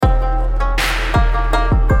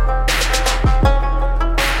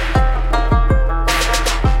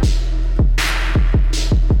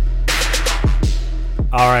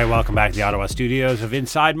Welcome back to the Ottawa studios of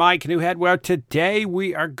Inside My Canoe Head, where today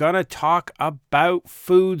we are going to talk about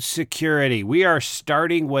food security. We are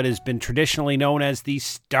starting what has been traditionally known as the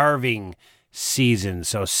starving season.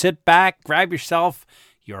 So sit back, grab yourself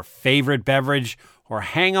your favorite beverage, or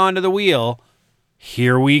hang on to the wheel.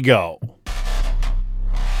 Here we go.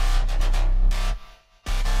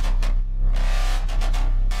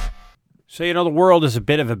 So, the world is a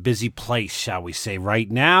bit of a busy place, shall we say, right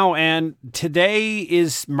now. And today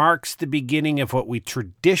marks the beginning of what we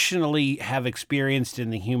traditionally have experienced in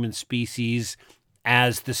the human species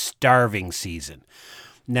as the starving season.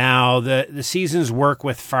 Now, the seasons work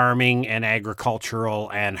with farming and agricultural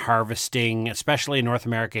and harvesting, especially in North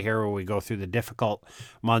America here, where we go through the difficult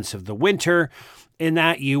months of the winter, in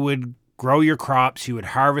that you would grow your crops, you would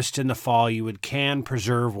harvest in the fall, you would can,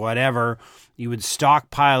 preserve, whatever. You would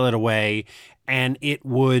stockpile it away, and it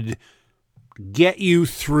would get you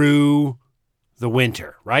through the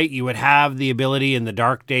winter, right? You would have the ability in the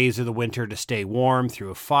dark days of the winter to stay warm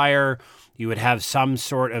through a fire. You would have some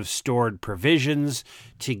sort of stored provisions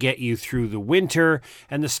to get you through the winter.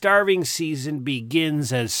 And the starving season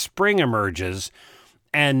begins as spring emerges,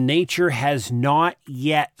 and nature has not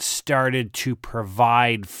yet started to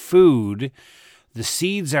provide food. The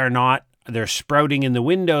seeds they're sprouting in the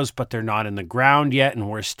windows, but they're not in the ground yet. And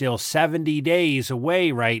we're still 70 days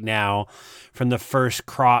away right now from the first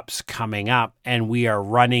crops coming up. And we are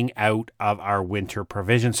running out of our winter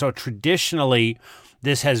provision. So traditionally,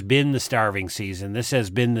 this has been the starving season. This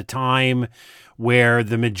has been the time where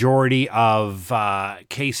the majority of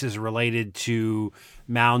cases related to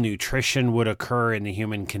malnutrition would occur in the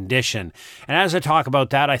human condition. And as I talk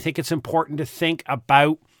about that, I think it's important to think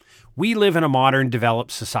about we live in a modern,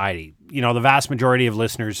 developed society. The vast majority of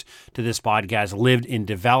listeners to this podcast lived in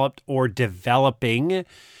developed or developing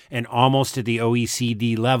and almost at the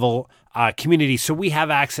OECD level communities. So we have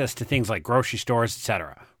access to things like grocery stores,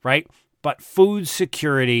 etc., right? But food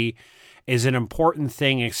security is an important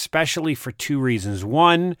thing, especially for two reasons.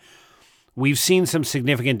 One, we've seen some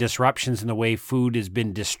significant disruptions in the way food has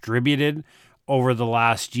been distributed over the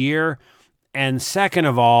last year. And second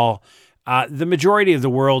of all, the majority of the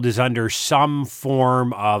world is under some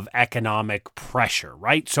form of economic pressure,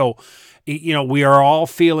 right? So, we are all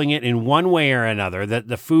feeling it in one way or another, that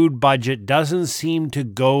the food budget doesn't seem to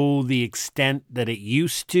go the extent that it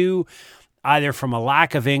used to, either from a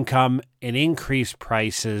lack of income and increased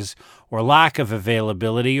prices or lack of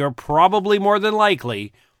availability, or probably more than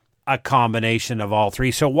likely a combination of all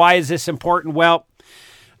three. So why is this important? Well,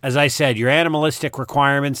 as I said, your animalistic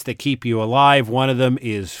requirements that keep you alive, one of them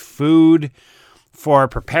is food. For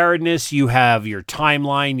preparedness, you have your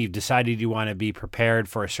timeline. You've decided you want to be prepared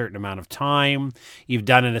for a certain amount of time. You've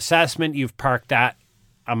done an assessment. You've parked that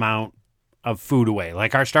amount of food away.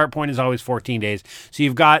 Like our start point is always 14 days. So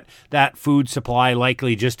you've got that food supply,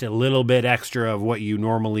 likely just a little bit extra of what you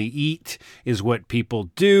normally eat is what people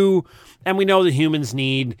do. And we know that humans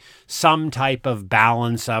need some type of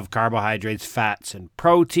balance of carbohydrates, fats, and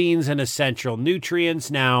proteins and essential nutrients.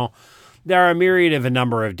 Now, there are a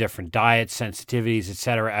number of different diets, sensitivities,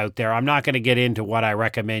 etc. out there. I'm not going to get into what I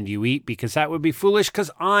recommend you eat because that would be foolish because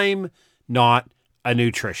I'm not a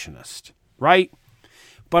nutritionist, right?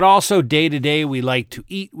 But also day to day, we like to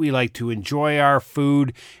eat, we like to enjoy our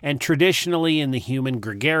food. And traditionally in the human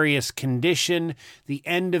gregarious condition, the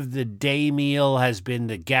end of the day meal has been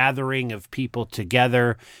the gathering of people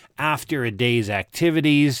together after a day's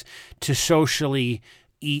activities to socially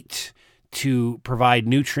eat, to provide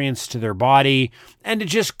nutrients to their body, and to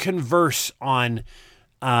just converse on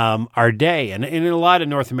our day. And in a lot of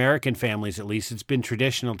North American families, at least, it's been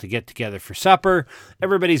traditional to get together for supper.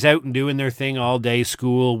 Everybody's out and doing their thing all day,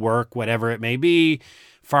 school, work, whatever it may be.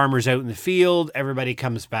 Farmers out in the field. Everybody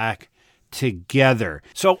comes back together.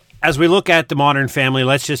 So as we look at the modern family,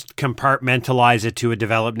 let's just compartmentalize it to a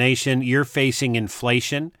developed nation. You're facing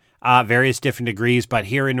inflation. Various different degrees, but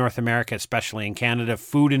here in North America, especially in Canada,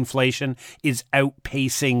 food inflation is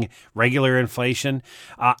outpacing regular inflation.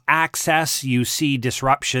 Access, you see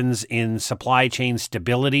disruptions in supply chain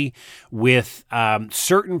stability with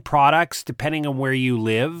certain products, depending on where you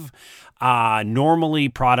live. Normally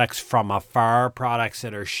products from afar, products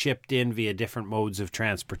that are shipped in via different modes of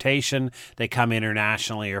transportation. They come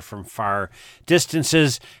internationally or from far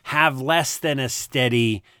distances, have less than a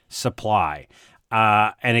steady supply.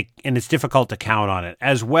 And it's difficult to count on it.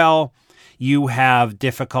 As well, you have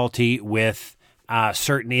difficulty with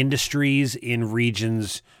certain industries in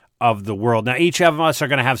regions of the world. Now, each of us are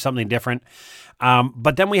going to have something different,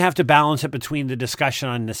 but then we have to balance it between the discussion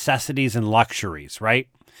on necessities and luxuries, right?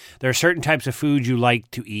 There are certain types of food you like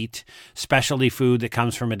to eat, specialty food that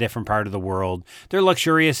comes from a different part of the world. They're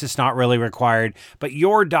luxurious, it's not really required, but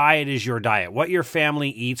your diet is your diet. What your family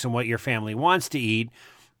eats and what your family wants to eat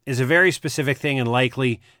is a very specific thing and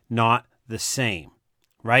likely not the same,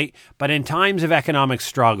 right? But in times of economic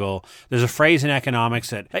struggle, there's a phrase in economics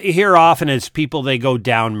that you hear often is people, they go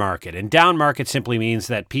down market. And down market simply means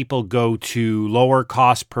that people go to lower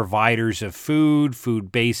cost providers of food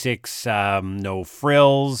basics, no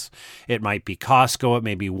frills. It might be Costco, it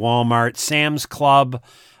may be Walmart, Sam's Club,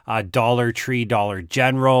 Dollar Tree, Dollar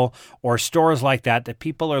General, or stores like that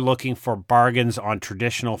people are looking for bargains on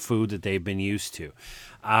traditional food that they've been used to.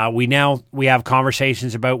 We have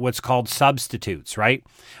conversations about what's called substitutes, right?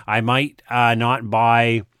 I might not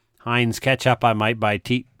buy Heinz ketchup. I might buy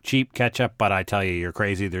cheap ketchup, but I tell you, you're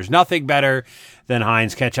crazy. There's nothing better than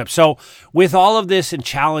Heinz ketchup. So with all of this and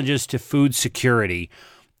challenges to food security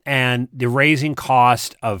and the raising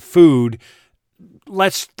cost of food,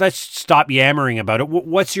 let's stop yammering about it.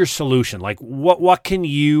 What's your solution? Like what can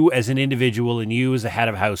you as an individual and you as the head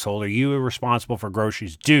of household or you responsible for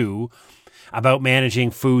groceries do about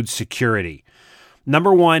managing food security?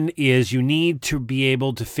 Number one is you need to be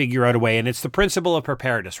able to figure out a way, and it's the principle of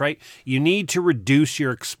preparedness, right? You need to reduce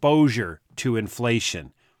your exposure to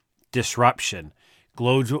inflation, disruption,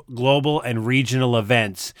 global and regional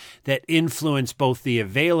events that influence both the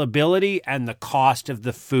availability and the cost of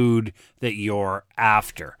the food that you're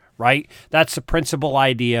after, right? That's the principal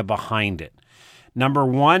idea behind it. Number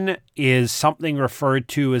one is something referred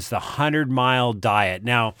to as the 100-mile diet.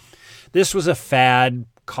 Now, this was a fad,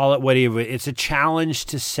 call it whatever. It's a challenge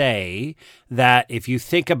to say that if you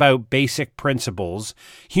think about basic principles,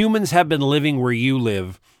 humans have been living where you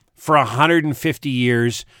live for 150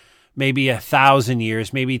 years, maybe 1,000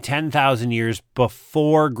 years, maybe 10,000 years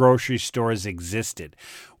before grocery stores existed,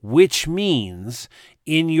 which means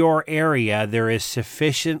in your area there is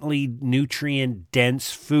sufficiently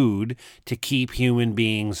nutrient-dense food to keep human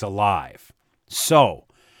beings alive. So,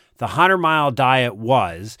 the 100-mile diet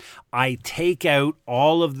was, I take out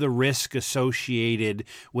all of the risk associated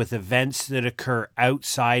with events that occur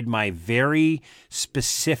outside my very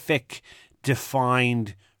specific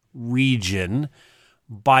defined region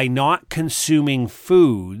by not consuming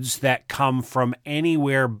foods that come from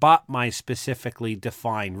anywhere but my specifically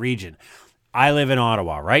defined region. I live in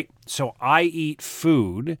Ottawa, right? So I eat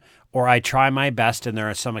food, or I try my best, and there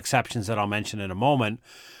are some exceptions that I'll mention in a moment.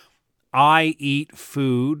 I eat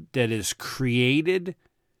food that is created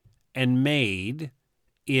and made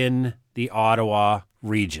in the Ottawa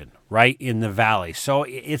region, right in the valley. So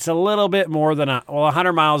it's a little bit more than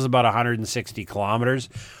 100 miles is about 160 kilometers.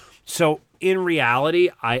 So in reality,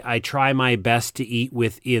 I try my best to eat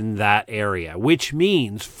within that area, which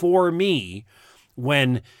means for me,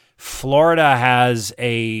 when Florida has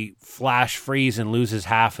a flash freeze and loses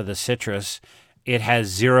half of the citrus, it has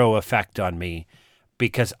zero effect on me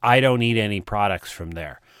because I don't eat any products from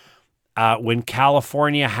there. When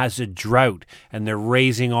California has a drought and they're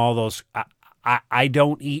raising all those, I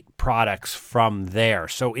don't eat products from there.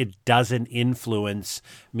 So it doesn't influence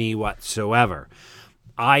me whatsoever.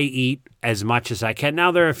 I eat as much as I can.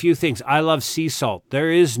 Now, there are a few things. I love sea salt.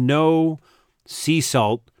 There is no sea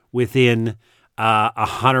salt within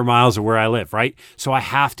 100 miles of where I live, right? So I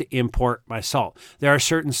have to import my salt. There are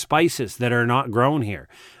certain spices that are not grown here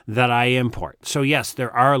that I import. So yes,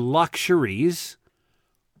 there are luxuries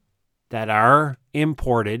that are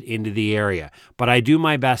imported into the area, but I do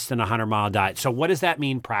my best in a 100-mile diet. So what does that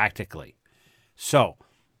mean practically? So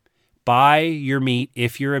buy your meat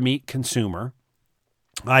if you're a meat consumer.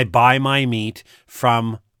 I buy my meat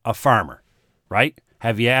from a farmer, right?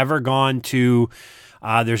 Have you ever gone to,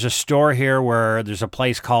 there's a store here where there's a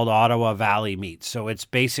place called Ottawa Valley Meats. So it's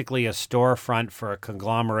basically a storefront for a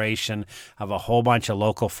conglomeration of a whole bunch of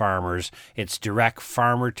local farmers. It's direct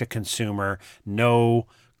farmer to consumer, no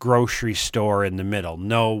grocery store in the middle,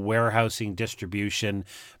 no warehousing, distribution,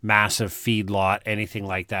 massive feedlot, anything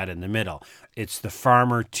like that in the middle. It's the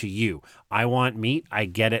farmer to you. I want meat, I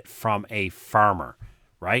get it from a farmer,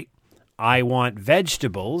 right? I want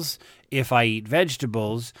vegetables. If I eat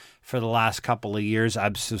vegetables, for the last couple of years,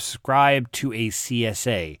 I've subscribed to a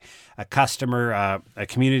CSA, a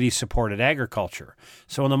community-supported agriculture.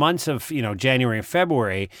 So in the months of January and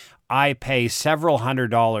February, I pay several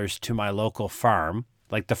 $100s to my local farm.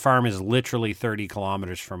 Like the farm is literally 30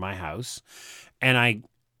 kilometers from my house, and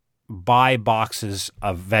buy boxes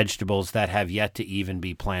of vegetables that have yet to even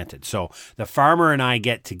be planted. So the farmer and I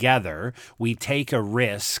get together, we take a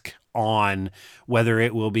risk on whether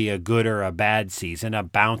it will be a good or a bad season, a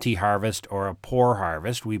bounty harvest or a poor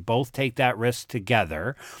harvest. We both take that risk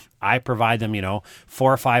together. I provide them, $400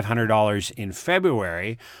 or $500 in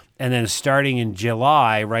February. And then starting in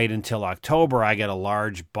July, right until October, I get a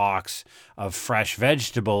large box of fresh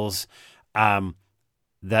vegetables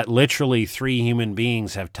that literally 3 human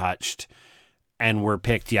beings have touched and were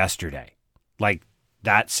picked yesterday. Like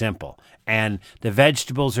that simple. And the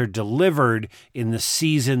vegetables are delivered in the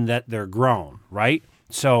season that they're grown, right?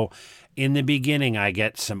 So in the beginning, I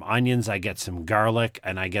get some onions, I get some garlic,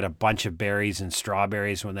 and I get a bunch of berries and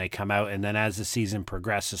strawberries when they come out. And then as the season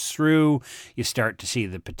progresses through, you start to see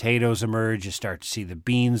the potatoes emerge, you start to see the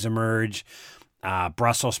beans emerge,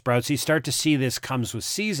 Brussels sprouts. You start to see this comes with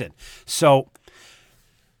season. So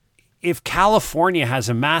if California has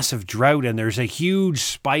a massive drought and there's a huge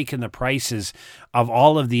spike in the prices of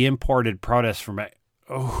all of the imported produce from it,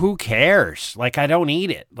 who cares? Like, I don't eat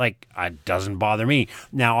it. Like, it doesn't bother me.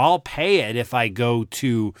 Now, I'll pay it if I go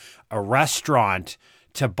to a restaurant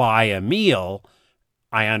to buy a meal.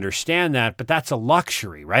 I understand that, but that's a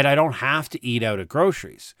luxury, right? I don't have to eat out at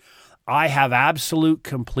groceries. I have absolute,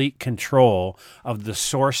 complete control of the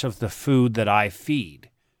source of the food that I feed.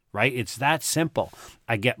 Right? It's that simple.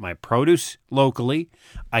 I get my produce locally.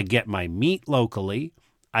 I get my meat locally.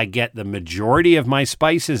 I get the majority of my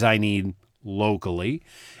spices I need locally.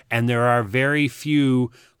 And there are very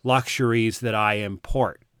few luxuries that I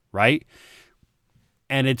import, right?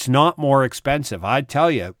 And it's not more expensive. I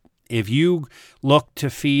tell you, if you look to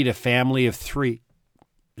feed a family of 3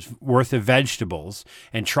 worth of vegetables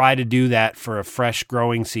and try to do that for a fresh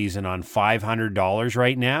growing season on $500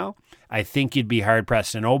 right now, I think you'd be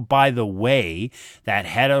hard-pressed. And oh, by the way, that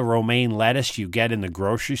head of romaine lettuce you get in the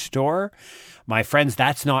grocery store, my friends,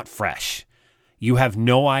 that's not fresh. You have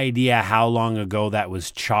no idea how long ago that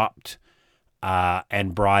was chopped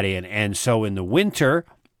and brought in. And so in the winter,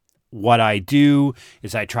 what I do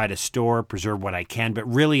is I try to store, preserve what I can, but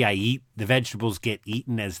really I eat, the vegetables get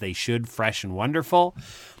eaten as they should, fresh and wonderful.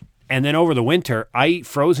 And then over the winter, I eat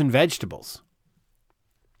frozen vegetables.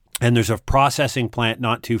 And there's a processing plant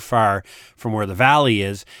not too far from where the valley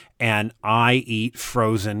is, and I eat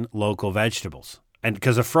frozen local vegetables. And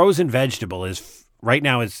because a frozen vegetable is, right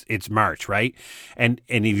now it's March, right? And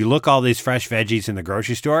if you look all these fresh veggies in the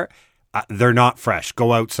grocery store, they're not fresh.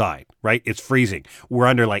 Go outside, right? It's freezing. We're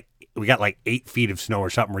under we got 8 feet of snow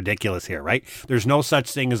or something ridiculous here, right? There's no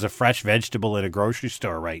such thing as a fresh vegetable in a grocery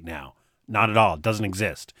store right now. Not at all. It doesn't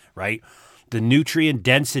exist, right? The nutrient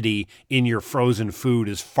density in your frozen food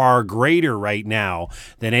is far greater right now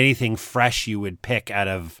than anything fresh you would pick out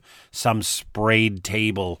of some sprayed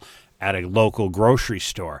table at a local grocery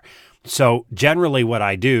store. So generally what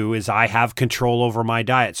I do is I have control over my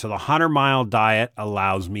diet. So the 100 Mile diet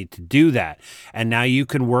allows me to do that. And now you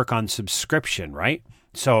can work on subscription, right?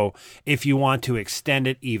 So if you want to extend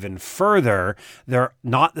it even further, they're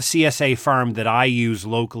not the CSA farm that I use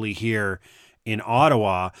locally here in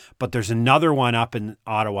Ottawa, but there's another one up in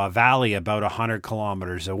Ottawa Valley about 100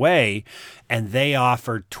 kilometers away, and they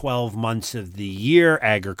offer 12 months of the year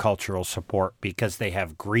agricultural support because they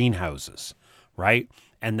have greenhouses, right?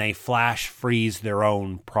 And they flash freeze their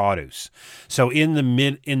own produce. So in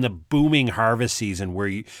the booming harvest season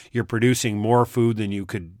where you're producing more food than you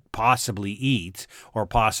could possibly eat or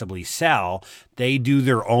possibly sell, they do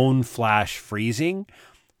their own flash freezing.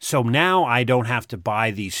 So now I don't have to buy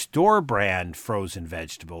these store brand frozen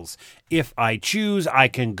vegetables. If I choose, I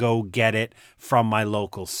can go get it from my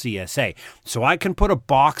local CSA. So I can put a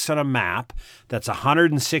box on a map that's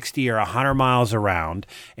 160 or 100 miles around,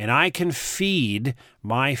 and I can feed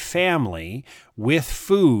my family with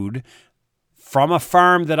food from a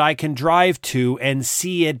farm that I can drive to and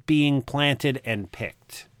see it being planted and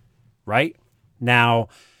picked, right? Now,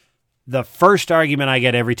 the first argument I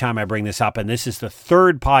get every time I bring this up, and this is the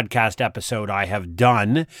 3rd podcast episode I have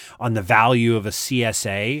done on the value of a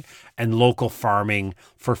CSA and local farming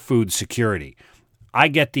for food security. I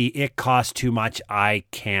get the it costs too much, I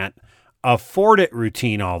can't afford it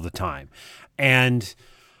routine all the time. And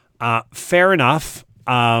fair enough,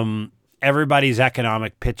 everybody's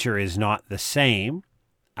economic picture is not the same.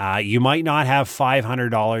 You might not have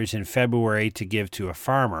 $500 in February to give to a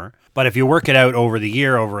farmer, but if you work it out over the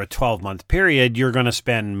year, over a 12-month period, you're going to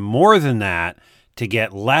spend more than that to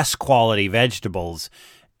get less quality vegetables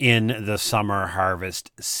in the summer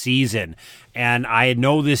harvest season. And I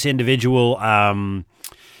know this individual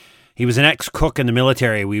He was an ex-cook in the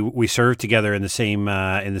military. We served together in the same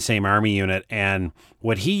army unit. And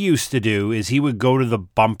what he used to do is he would go to the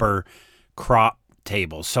bumper crop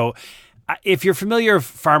tables. So if you're familiar with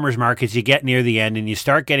farmers markets, you get near the end and you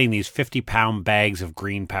start getting these 50-pound bags of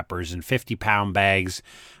green peppers and 50-pound bags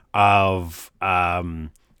of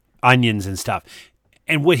onions and stuff.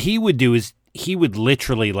 And what he would do is he would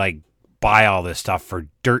literally buy all this stuff for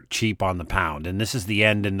dirt cheap on the pound. And this is the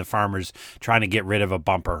end, and the farmer's trying to get rid of a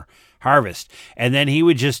bumper harvest. And then he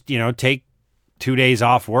would just, take 2 days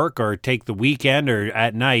off work or take the weekend or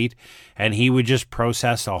at night, and he would just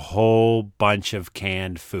process a whole bunch of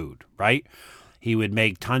canned food, right? He would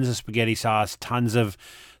make tons of spaghetti sauce, tons of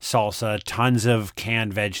salsa, tons of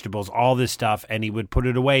canned vegetables, all this stuff, and he would put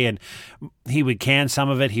it away, and he would can some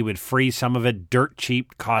of it, he would freeze some of it, dirt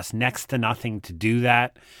cheap, cost next to nothing to do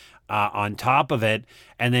that. On top of it,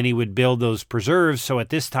 and then he would build those preserves. So at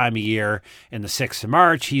this time of year, in the 6th of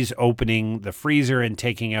March, he's opening the freezer and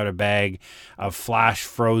taking out a bag of flash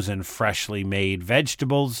frozen, freshly made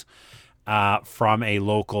vegetables from a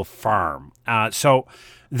local farm. So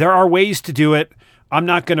there are ways to do it. I'm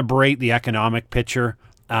not going to berate the economic picture.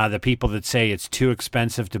 The people that say it's too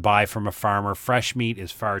expensive to buy from a farmer. Fresh meat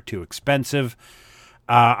is far too expensive.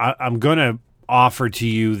 I'm going to offer to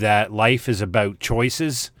you that life is about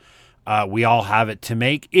choices. We all have it to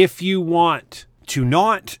make. If you want to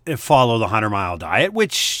not follow the 100-mile diet,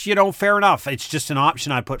 which, fair enough. It's just an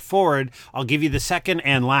option I put forward. I'll give you the second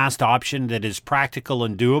and last option that is practical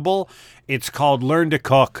and doable. It's called Learn to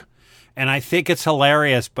Cook. And I think it's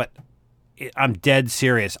hilarious, but I'm dead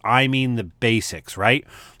serious. I mean the basics, right?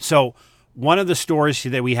 So one of the stores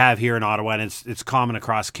that we have here in Ottawa, and it's common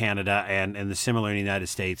across Canada and the similar in the United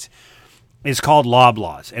States, is called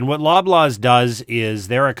Loblaws. And what Loblaws does is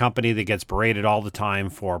they're a company that gets berated all the time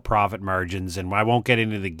for profit margins. And I won't get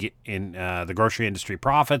into the grocery industry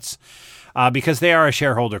profits because they are a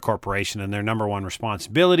shareholder corporation, and their number one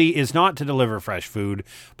responsibility is not to deliver fresh food,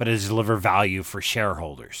 but is to deliver value for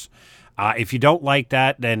shareholders. If you don't like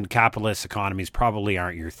that, then capitalist economies probably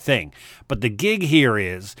aren't your thing. But the gig here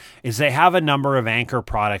is they have a number of anchor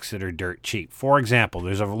products that are dirt cheap. For example,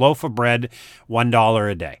 there's a loaf of bread,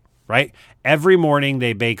 $1 a day. Right? Every morning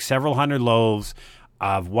they bake several hundred loaves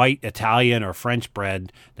of white Italian or French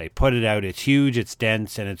bread. They put it out. It's huge, it's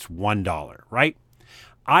dense, and it's $1, right?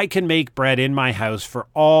 I can make bread in my house for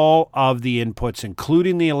all of the inputs,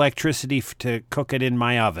 including the electricity to cook it in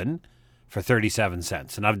my oven, for 37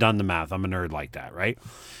 cents. And I've done the math. I'm a nerd like that, right?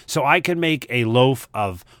 So I can make a loaf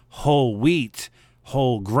of whole wheat,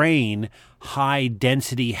 whole grain, high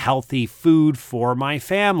density, healthy food for my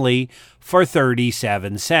family for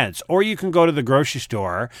 37 cents. Or you can go to the grocery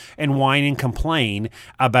store and whine and complain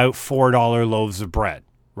about $4 loaves of bread,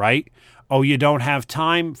 right? Oh, you don't have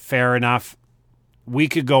time? Fair enough. We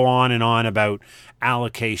could go on and on about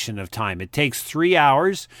allocation of time. It takes 3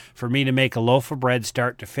 hours for me to make a loaf of bread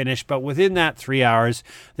start to finish, but within that 3 hours,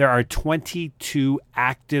 there are 22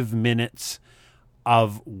 active minutes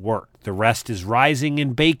of work. The rest is rising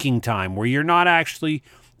and baking time, where you're not actually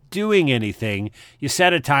doing anything. You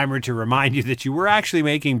set a timer to remind you that you were actually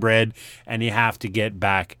making bread, and you have to get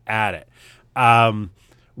back at it.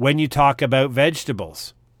 When you talk about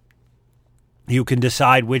vegetables, you can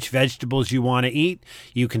decide which vegetables you want to eat.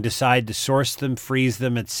 You can decide to source them, freeze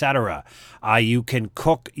them, etc. You can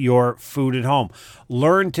cook your food at home.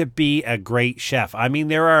 Learn to be a great chef. I mean,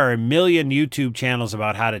 there are a million YouTube channels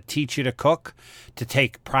about how to teach you to cook, to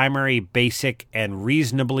take primary, basic, and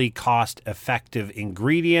reasonably cost-effective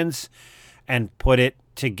ingredients and put it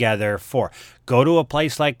together for. Go to a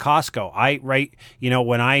place like Costco.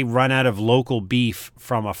 When I run out of local beef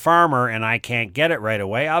from a farmer and I can't get it right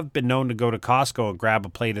away, I've been known to go to Costco and grab a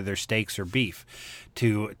plate of their steaks or beef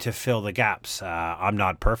to fill the gaps. I'm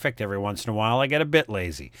not perfect. Every once in a while I get a bit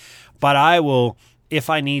lazy. But I will, if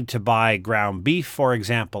I need to buy ground beef, for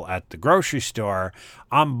example, at the grocery store,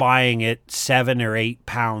 I'm buying it 7 or 8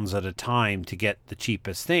 pounds at a time to get the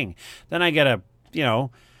cheapest thing. Then I get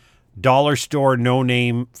dollar store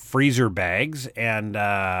no-name freezer bags, and or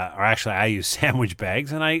actually I use sandwich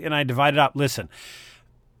bags, and I divide it up. Listen,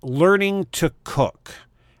 learning to cook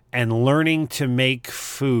and learning to make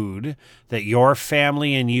food that your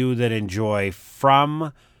family and you that enjoy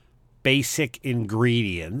from basic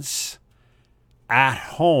ingredients at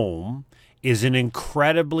home is an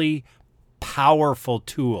incredibly powerful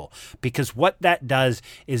tool, because what that does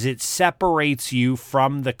is it separates you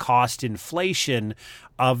from the cost inflation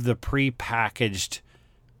of the prepackaged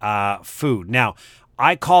food. Now,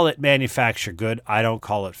 I call it manufactured good. I don't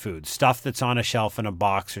call it food. Stuff that's on a shelf in a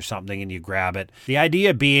box or something and you grab it. The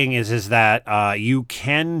idea being is that you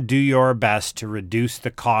can do your best to reduce the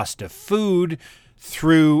cost of food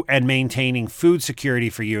through and maintaining food security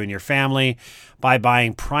for you and your family by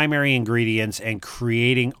buying primary ingredients and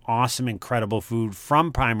creating awesome, incredible food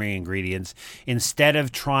from primary ingredients instead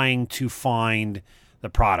of trying to find the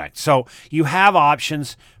product. So you have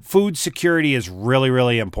options. Food security is really,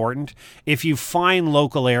 really important. If you find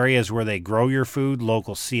local areas where they grow your food,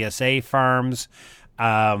 local CSA farms,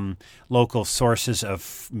 local sources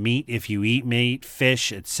of meat, if you eat meat,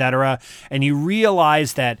 fish, etc., and you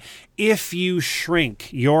realize that if you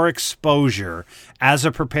shrink your exposure as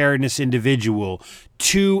a preparedness individual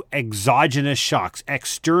to exogenous shocks,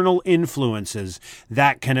 external influences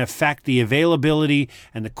that can affect the availability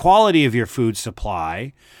and the quality of your food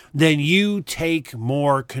supply, then you take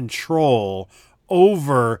more control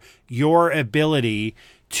over your ability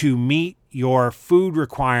to meet your food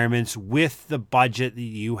requirements with the budget that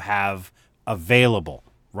you have available,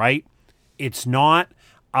 right? It's not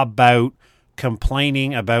about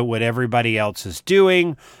complaining about what everybody else is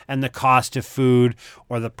doing and the cost of food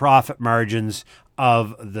or the profit margins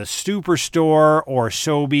of the Superstore or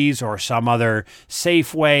Sobeys or some other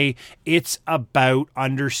Safeway. It's about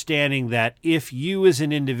understanding that if you as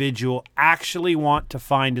an individual actually want to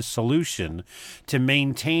find a solution to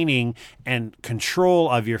maintaining and control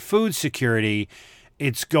of your food security,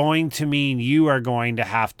 it's going to mean you are going to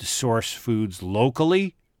have to source foods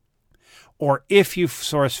locally, or if you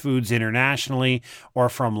source foods internationally or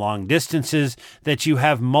from long distances, that you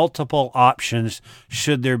have multiple options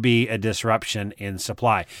should there be a disruption in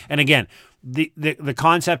supply. And again, the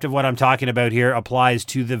concept of what I'm talking about here applies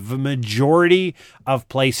to the majority of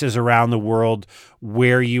places around the world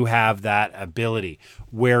where you have that ability.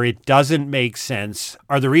 Where it doesn't make sense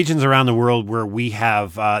are the regions around the world where we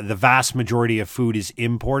have the vast majority of food is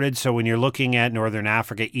imported. So when you're looking at Northern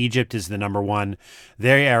Africa, Egypt is the number one.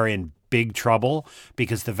 They are in big trouble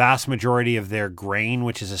because the vast majority of their grain,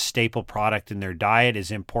 which is a staple product in their diet,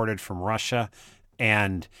 is imported from Russia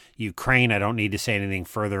and Ukraine. I don't need to say anything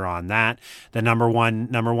further on that. The number one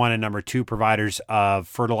and number two providers of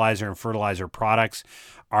fertilizer and fertilizer products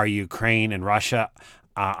are Ukraine and Russia.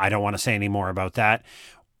 I don't want to say any more about that.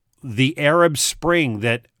 The Arab Spring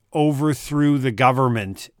that overthrew the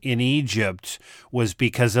government in Egypt was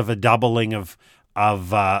because of a doubling of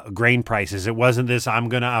grain prices. It wasn't this, I'm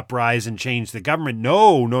going to uprise and change the government.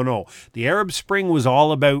 No. The Arab Spring was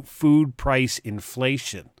all about food price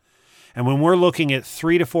inflation. And when we're looking at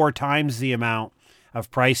 3 to 4 times the amount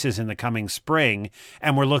of prices in the coming spring,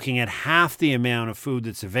 and we're looking at half the amount of food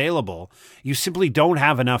that's available, you simply don't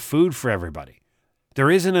have enough food for everybody.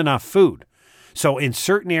 There isn't enough food. So in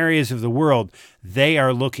certain areas of the world, they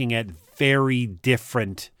are looking at very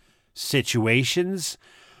different situations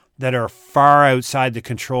that are far outside the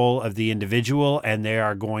control of the individual, and there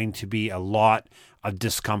are going to be a lot of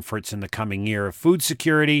discomforts in the coming year of food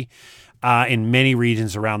security in many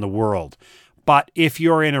regions around the world. But if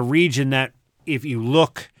you're in a region that, if you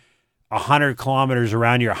look 100 kilometers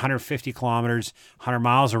around you, 150 kilometers, 100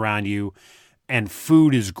 miles around you, and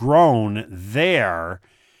food is grown there,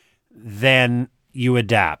 then you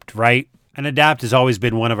adapt, right? And adapt has always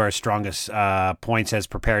been one of our strongest points as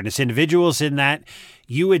preparedness individuals, in that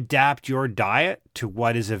you adapt your diet to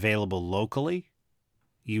what is available locally.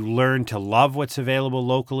 You learn to love what's available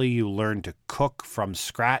locally. You learn to cook from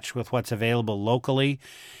scratch with what's available locally.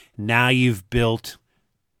 Now you've built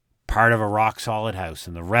part of a rock-solid house,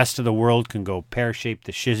 and the rest of the world can go pear-shaped.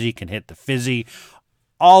 The shizzy can hit the fizzy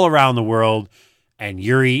all around the world, and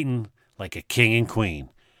you're eating like a king and queen.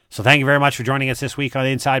 So thank you very much for joining us this week on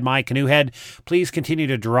Inside My Canoe Head. Please continue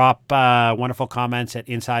to drop wonderful comments at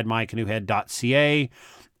insidemycanoehead.ca.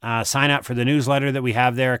 Sign up for the newsletter that we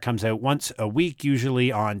have there. It comes out once a week,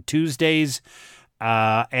 usually on Tuesdays.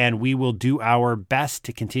 And we will do our best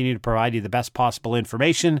to continue to provide you the best possible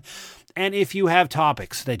information. And if you have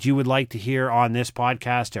topics that you would like to hear on this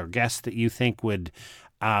podcast, or guests that you think would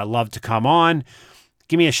love to come on,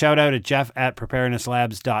 give me a shout out at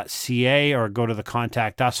jeff@preparednesslabs.ca, or go to the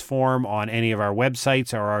Contact Us form on any of our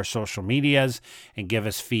websites or our social medias and give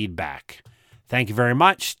us feedback. Thank you very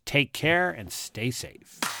much. Take care and stay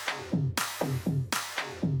safe.